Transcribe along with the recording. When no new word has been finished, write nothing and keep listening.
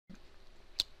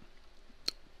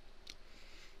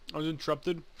I was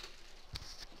interrupted.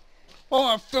 Oh,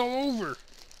 I fell over!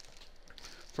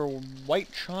 For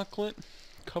white chocolate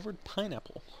covered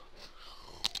pineapple.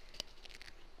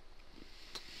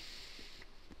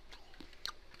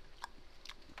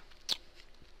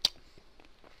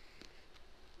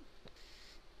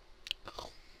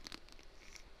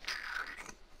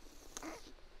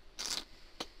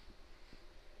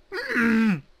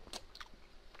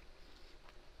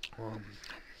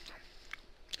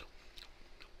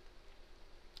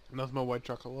 Nothing but white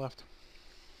chocolate left.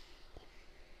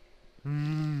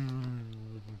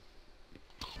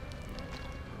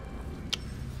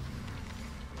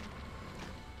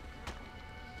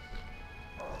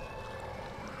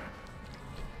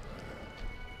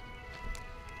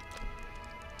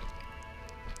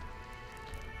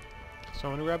 So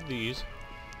I'm gonna grab these.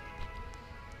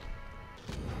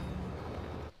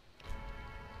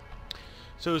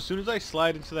 So as soon as I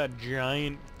slide into that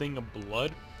giant thing of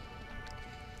blood,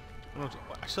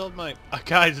 I still have my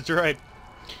guys. It's right.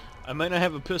 I might not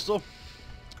have a pistol.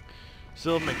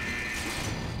 Still have my.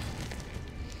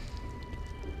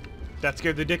 That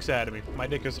scared the dicks out of me. My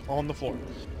dick is on the floor.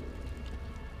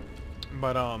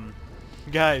 But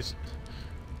guys,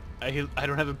 I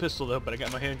don't have a pistol though, but I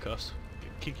got my handcuffs.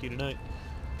 Kick you tonight.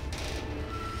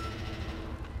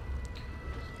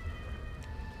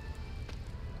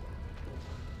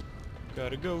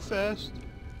 Gotta go fast.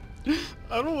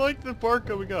 I don't like the part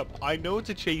coming up. I know it's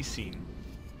a chase scene.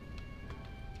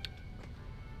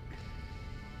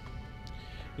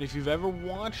 And if you've ever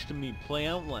watched me play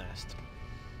Outlast,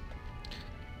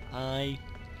 I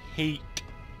hate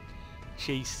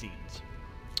chase scenes.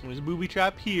 There's a booby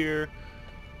trap here,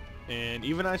 and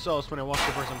even I saw this when I watched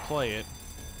the person play it.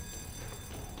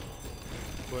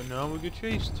 But now we get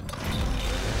chased.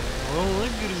 I don't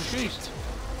like getting chased.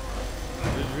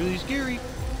 It's really scary.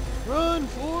 Run,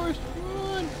 Forrest,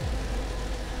 run!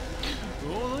 I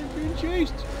don't like being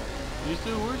chased. It's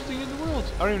the worst thing in the world.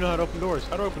 I don't even know how to open doors.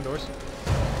 How do I open doors?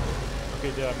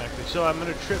 Okay, yeah, I'm actually. So I'm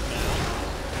gonna trip now.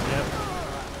 Yep.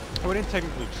 Oh, I didn't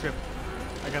technically trip.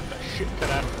 I got the shit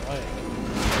cut out of my leg.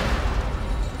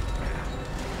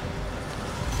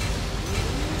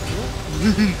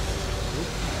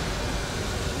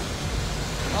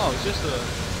 Oh, it's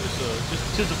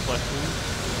just a flesh wound.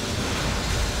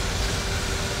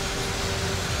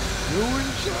 You're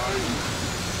inside.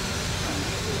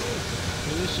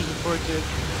 And this is the part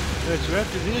that's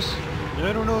after this. And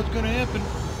I don't know what's gonna happen.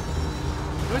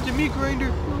 That's a meat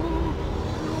grinder. Oh,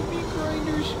 no meat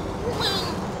grinders.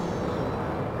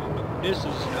 This is. I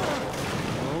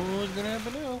don't know what's gonna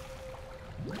happen now.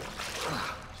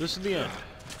 So this is the end.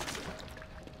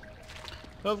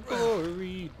 Of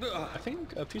glory. I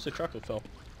think a piece of chocolate fell.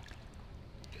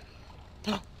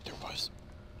 There was.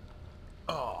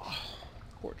 Oh,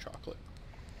 poor chocolate.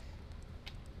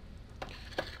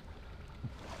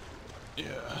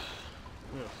 Yeah.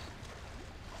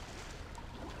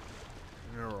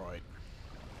 Alright.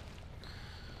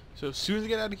 So as soon as I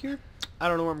get out of here, I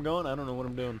don't know where I'm going, I don't know what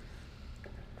I'm doing.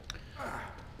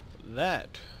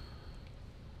 That.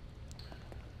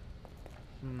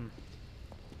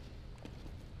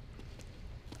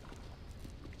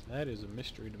 That is a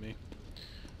mystery to me.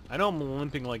 I know I'm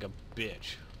limping like a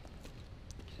bitch.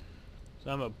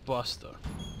 So I'm a buster.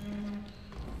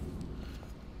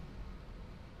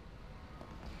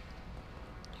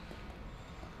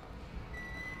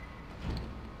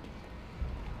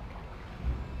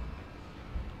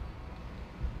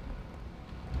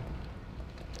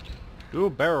 Do a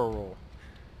barrel roll.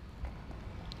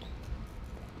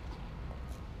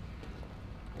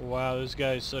 Wow, this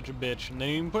guy is such a bitch. And they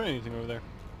didn't even put anything over there.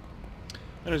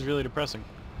 That is really depressing.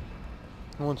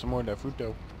 I want some more of that fruit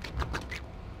dough.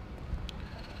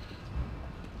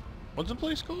 What's the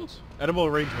place called? Edible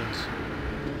Arrangements.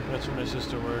 That's where my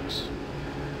sister works.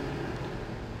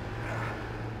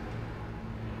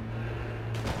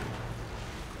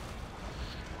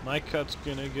 My cut's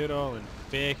gonna get all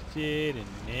infected and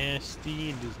nasty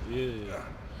and just ugh.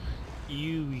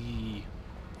 Ewy.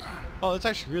 Oh, that's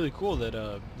actually really cool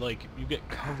that like you get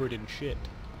covered in shit.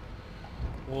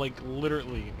 Like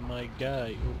literally, my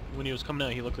guy when he was coming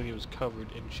out, he looked like he was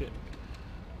covered in shit.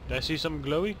 Did I see something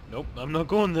glowy? Nope, I'm not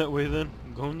going that way then.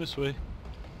 I'm going this way.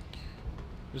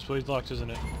 This way's locked, isn't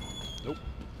it? Nope.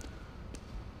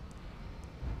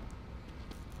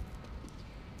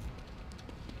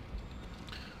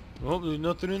 Oh, there's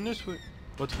nothing in this way.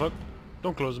 What the fuck?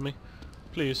 Don't close me.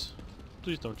 Please.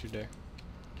 Please don't you dare.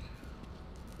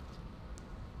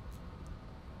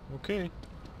 Okay.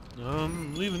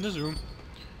 I'm leaving this room.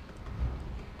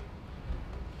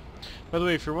 By the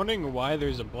way, if you're wondering why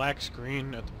there's a black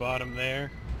screen at the bottom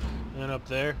there, And up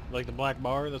there, like the black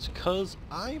bar, that's because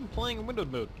I am playing in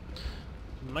windowed mode.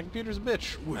 My computer's a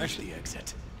bitch. Where's the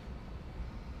exit?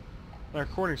 My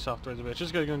recording software's a bitch.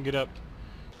 Just gotta go and get up.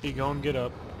 You go and get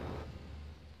up.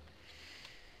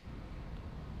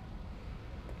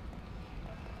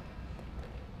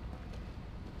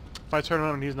 If I turn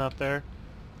around and he's not there,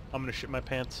 I'm gonna shit my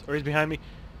pants. Or he's behind me.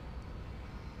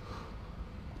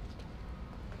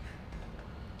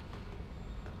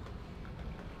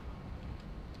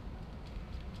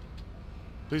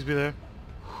 Please be there.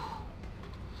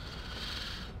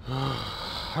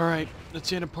 Alright, that's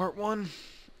the end of part 1. I'm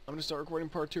gonna start recording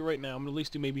part 2 right now. I'm gonna at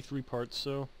least do maybe 3 parts,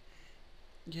 so...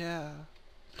 yeah.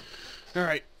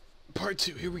 Alright, part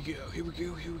 2. Here we go, here we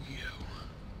go, here we go.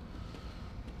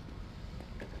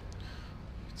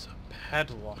 It's a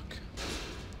padlock.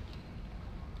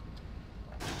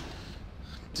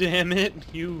 Damn it,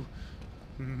 you...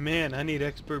 man, I need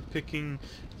expert picking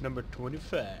number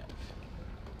 25.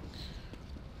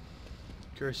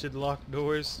 Cursed locked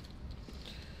doors.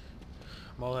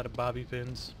 I'm all out of bobby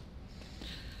pins.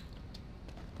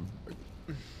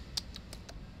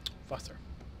 Wasser.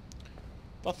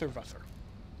 Wasser, Wasser.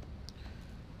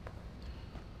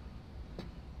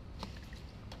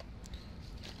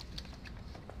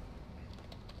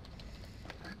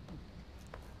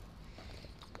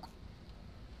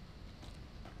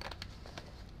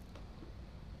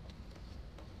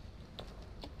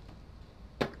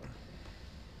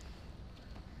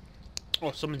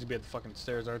 Oh, someone's gonna be at the fucking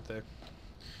stairs, aren't they?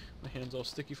 My hand's all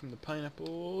sticky from the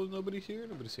pineapple. Nobody's here?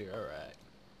 Nobody's here. Alright.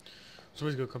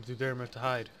 Somebody's gonna come through there and I have to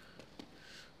hide.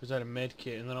 There's that a med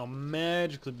kit, and then I'll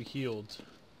magically be healed.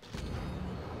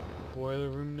 Boiler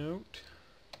room note.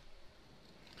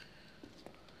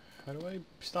 How do I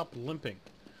stop limping?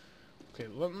 Okay,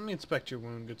 let me inspect your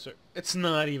wound, good sir. It's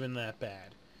not even that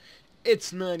bad.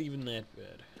 It's not even that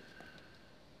bad.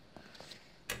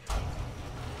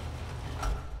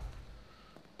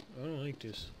 I don't like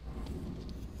this.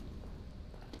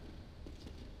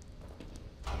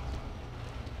 I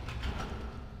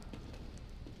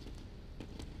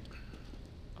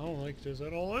don't like this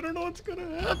at all. I don't know what's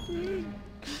gonna happen.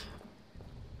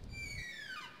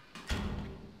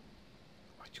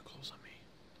 Why'd you close on me?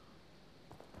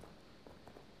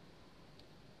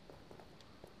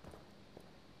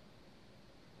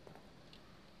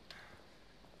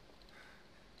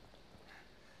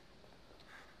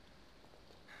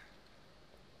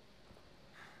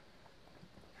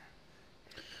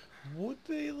 Would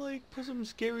they, like, put some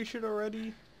scary shit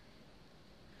already?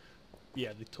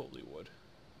 Yeah, they totally would.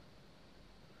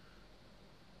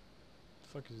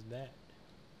 The fuck is that?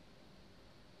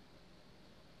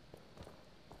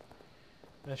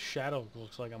 That shadow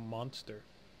looks like a monster.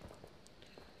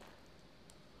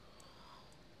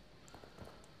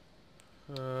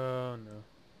 Oh no.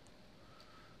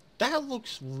 That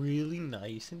looks really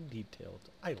nice and detailed.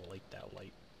 I like that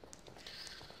light.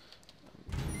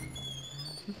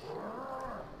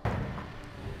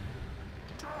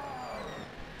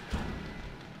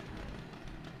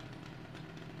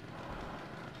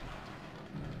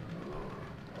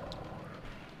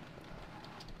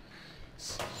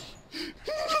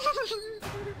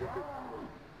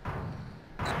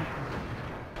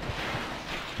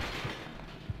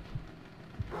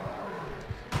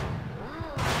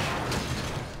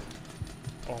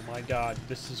 Oh my god,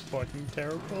 this is fucking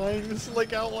terrifying. This is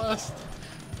like Outlast.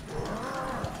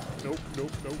 Nope,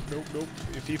 nope, nope, nope, nope.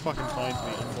 If he fucking finds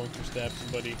me, I'm going to stab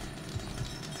somebody.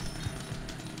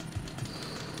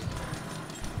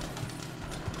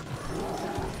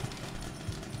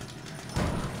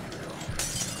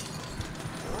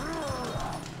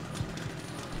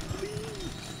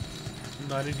 I'm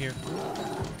not in here.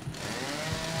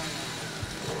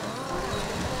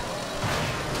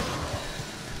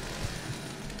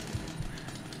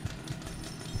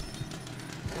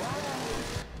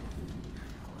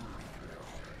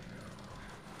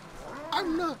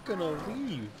 I'm not gonna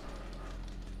leave.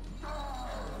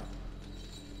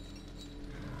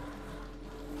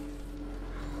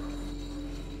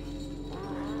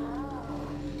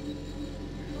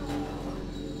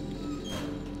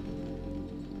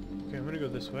 Okay, I'm gonna go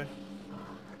this way.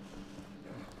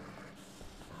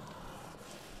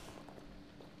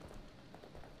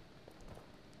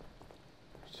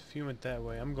 There's a few went that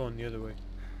way. I'm going the other way.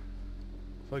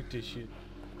 Fuck this shit.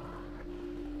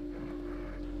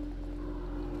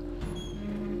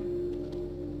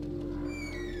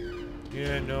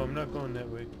 Yeah, no, I'm not going that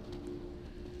way.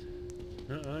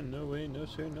 No way, no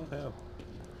sir, no how.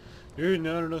 There's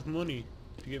not enough money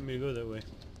to get me to go that way.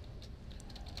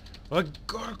 I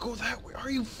gotta go that way.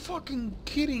 Are you fucking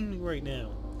kidding me right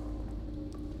now?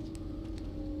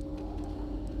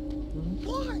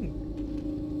 Why?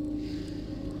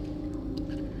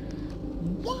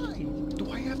 Why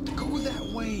do I have to go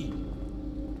that way?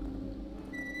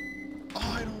 Oh,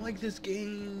 I don't like this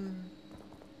game.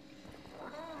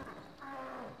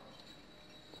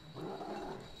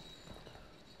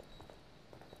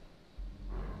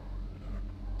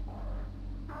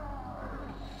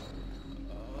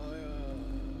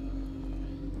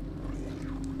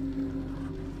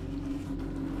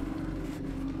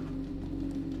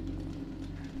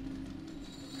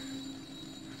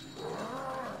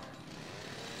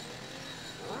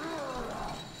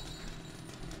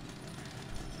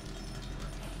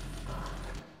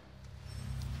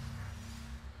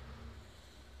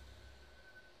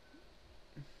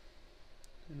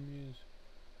 Enemies.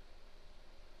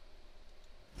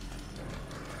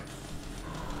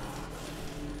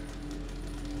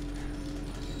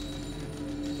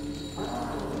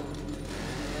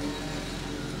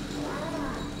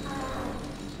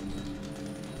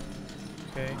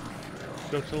 Okay,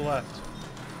 go to the left.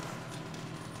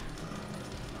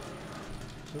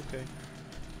 It's okay.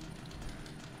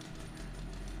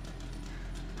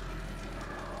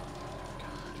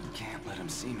 You can't let him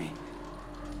see me.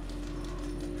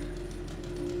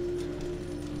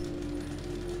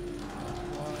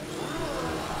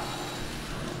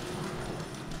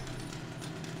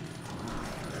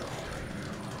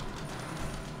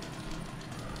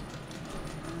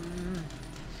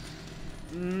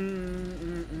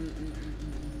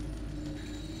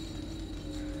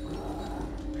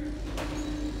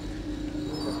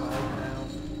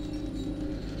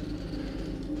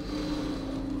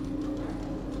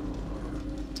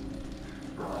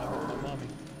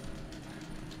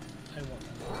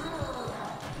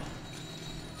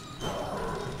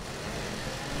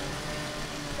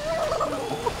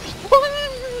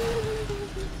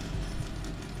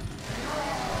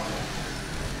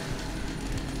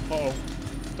 Uh-oh.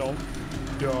 Don't.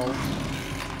 Don't.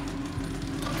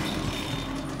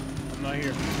 I'm not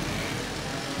here.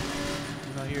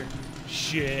 I'm not here.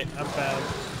 Shit, I'm found.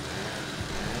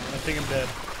 I think I'm dead.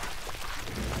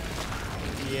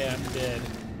 Yeah, I'm dead.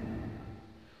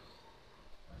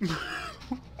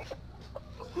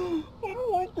 I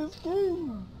don't like this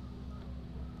game.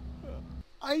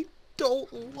 I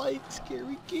don't like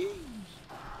scary games.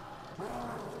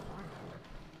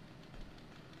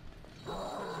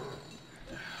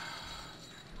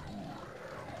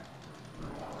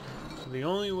 So the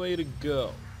only way to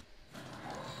go,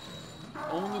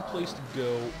 the only place to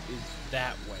go is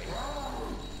that way.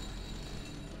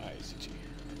 I see.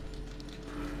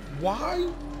 Why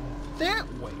that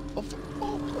way? Of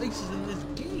all places in this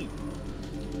game.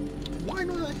 Why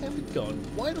don't I have a gun?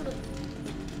 Why don't I...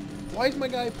 Why is my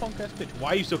guy a punk ass bitch? Why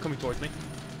are you still coming towards me?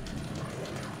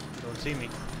 You don't see me. You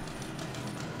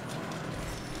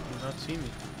do not see me.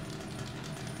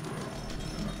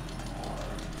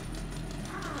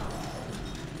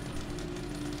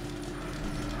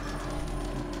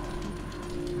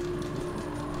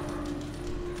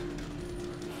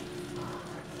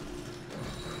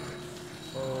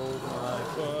 Oh my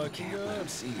fucking Can't let him god.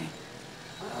 see me.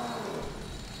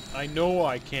 I know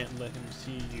I can't let him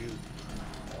see you.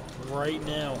 Right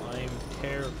now, I am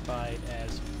terrified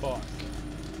as fuck.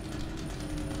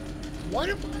 What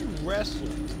if I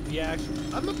wrestled the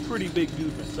actual... I'm a pretty big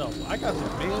dude myself. I got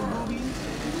some man boobies.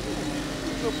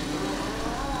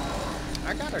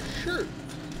 I got a shirt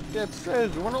that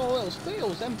says, when all else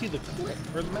fails, empty the clip.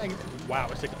 Or the magazine. Wow,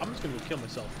 it's like, I'm just gonna go kill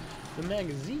myself. The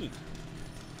magazine.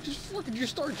 Just fucking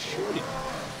just start shooting.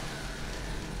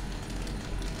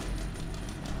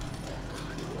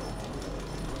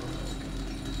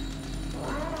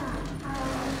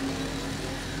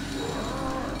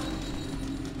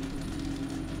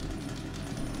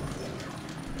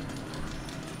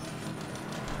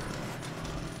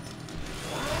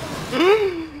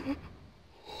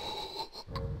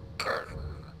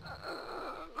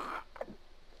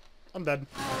 I'm dead.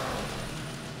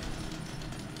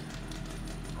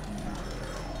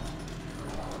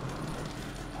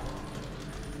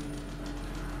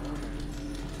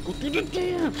 Go through the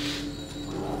door!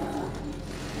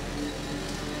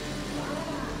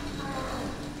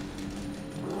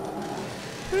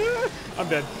 I'm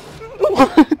dead.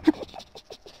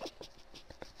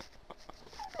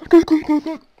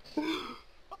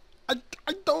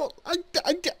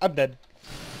 I'm dead.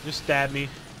 Just stab me.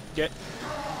 Get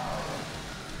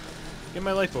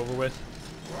my life over with.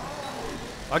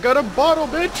 I got a bottle,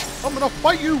 bitch! I'm gonna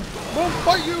fight you! I'm gonna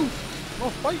fight you! I'm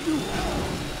gonna fight you!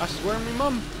 I swear on me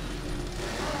mum.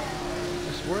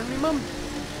 I swear on me mum.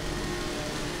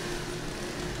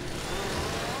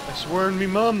 I swear on me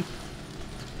mum.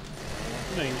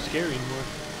 It's not even scary anymore.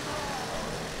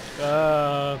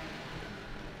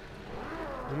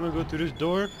 I'm gonna go through this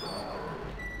door.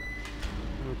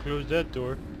 I'm gonna close that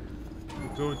door.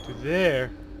 We're going through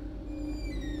there.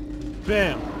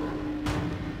 Bam!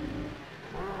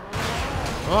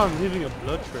 Oh, I'm leaving a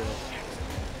blood trail.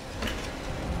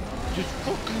 Just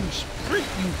fucking sprint,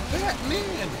 you fat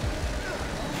man!